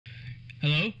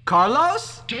Hello?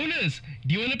 Carlos? Jonas,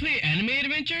 do you want to play anime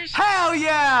adventures? Hell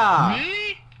yeah!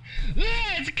 Really?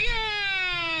 Let's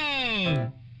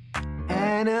go!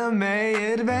 Anime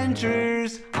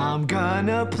adventures, I'm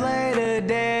gonna play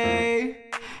today.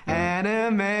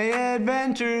 Anime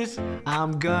adventures,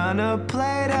 I'm gonna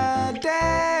play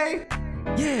today.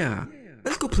 Yeah,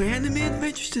 let's go play anime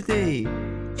adventures today.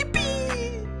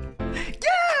 Yippee!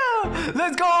 Yeah!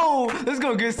 Let's go! Let's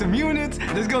go get some units.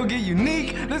 Let's go get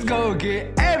unique. Let's go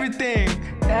get everything.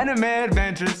 Anime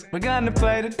adventures, we're gonna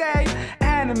play today.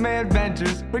 Anime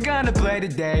adventures, we're gonna play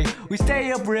today. We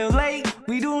stay up real late,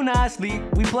 we do not sleep.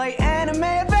 We play anime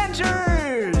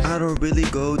adventures. I don't really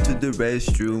go to the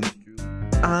restroom.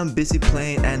 I'm busy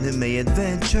playing anime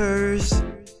adventures.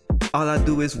 All I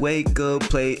do is wake up,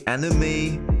 play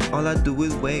anime. All I do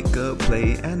is wake up,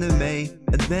 play anime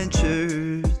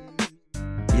adventures.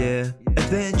 Yeah,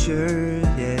 adventures,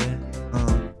 yeah,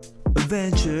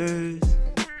 adventures.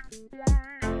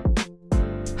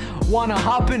 Wanna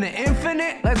hop in the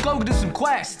infinite? Let's go do some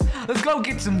quests. Let's go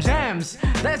get some gems.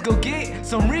 Let's go get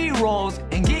some rerolls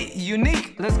and get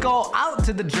unique. Let's go out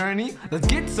to the journey. Let's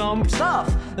get some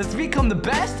stuff. Let's become the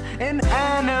best in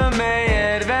anime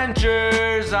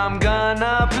adventures. I'm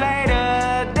gonna play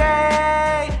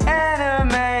today.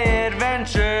 Anime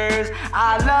adventures.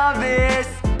 I love this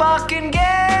fucking game.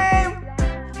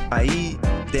 I eat,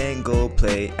 then go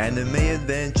play anime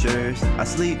adventures. I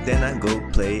sleep, then I go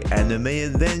play anime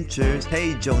adventures.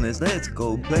 Hey Jonas, let's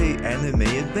go play anime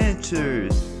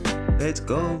adventures. Let's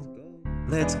go,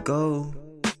 let's go,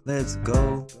 let's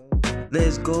go.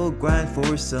 Let's go grind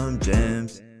for some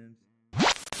gems.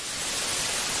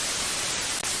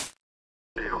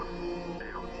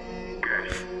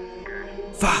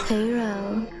 Fuck.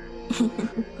 Hero.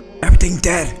 Everything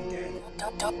dead.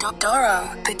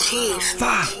 Doro, the chief.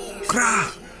 Fuck. Gra.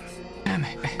 Anime.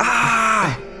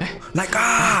 Ah. Like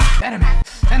ah. Anime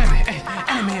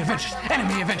adventures,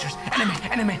 anime adventures, anime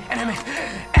adventures, anime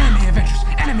adventures,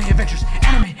 anime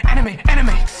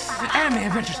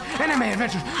adventures, anime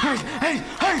adventures. Hey.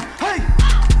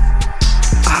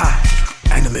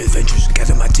 Anime adventures.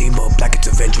 Gather my team up like it's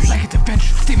Avengers. Like it's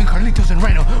adventure. Steven, Carlitos, and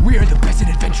Rhino, we are the best in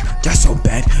adventure. You're so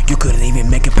bad, you couldn't even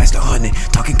make it past 100.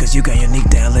 Talking cause you got your nick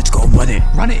down, let's go run it.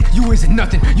 Run it, you isn't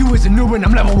nothing. You is a noob and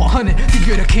I'm level 100. Think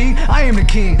you're the king? I am the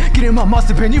king. Get in my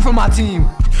monster pen, you from my team.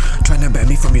 Tryna ban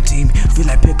me from your team. Feel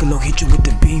like Piccolo hit you with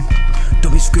the beam.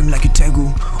 Don't be screaming like you Tegu,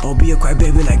 or be a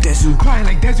crybaby like Desu. Crying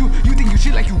like Desu, you think you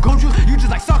shit like you Goju? You just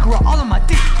like Sakura, all on my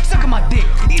dick. Sucking my dick,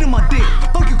 eating my dick.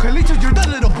 Fuck you Carlitos, you're that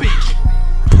little bitch.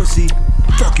 Pussy,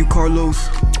 fuck you Carlos.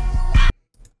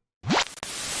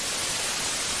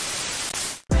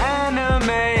 Anime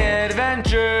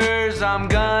adventures, I'm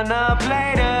gonna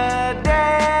play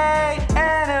today.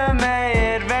 Anime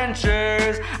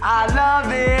adventures, I love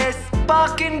this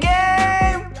fucking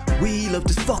game. We love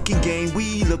this fucking game,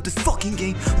 we love this fucking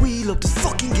game, we love this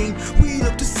fucking game, we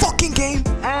love this fucking game.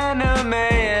 Anime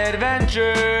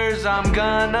adventures, I'm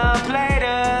gonna play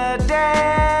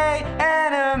today.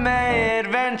 Anime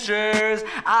adventures,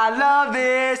 I love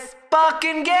this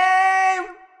fucking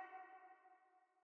game.